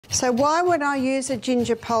So why would I use a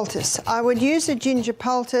ginger poultice? I would use a ginger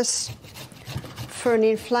poultice for an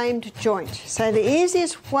inflamed joint. So the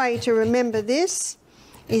easiest way to remember this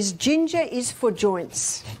is ginger is for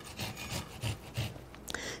joints.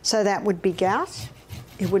 So that would be gout,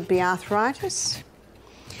 it would be arthritis,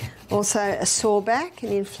 also a sore back,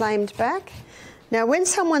 an inflamed back. Now when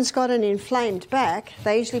someone's got an inflamed back,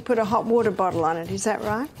 they usually put a hot water bottle on it, is that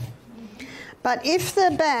right? But if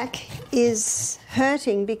the back is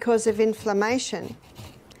hurting because of inflammation,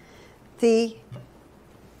 where's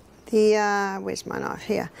my knife?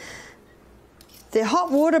 Here. The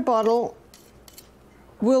hot water bottle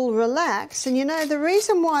will relax, and you know the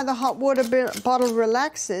reason why the hot water bottle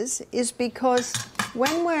relaxes is because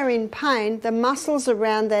when we're in pain, the muscles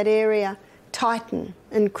around that area tighten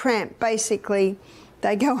and cramp. Basically,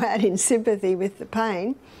 they go out in sympathy with the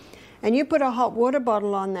pain. And you put a hot water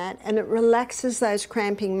bottle on that and it relaxes those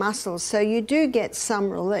cramping muscles. So you do get some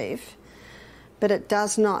relief, but it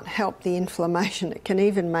does not help the inflammation. It can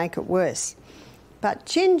even make it worse. But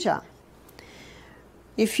ginger,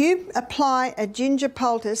 if you apply a ginger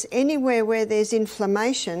poultice anywhere where there's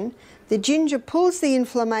inflammation, the ginger pulls the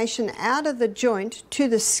inflammation out of the joint to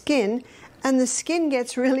the skin and the skin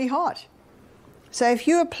gets really hot. So if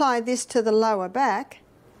you apply this to the lower back,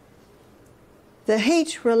 the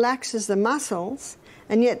heat relaxes the muscles,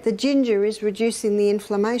 and yet the ginger is reducing the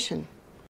inflammation.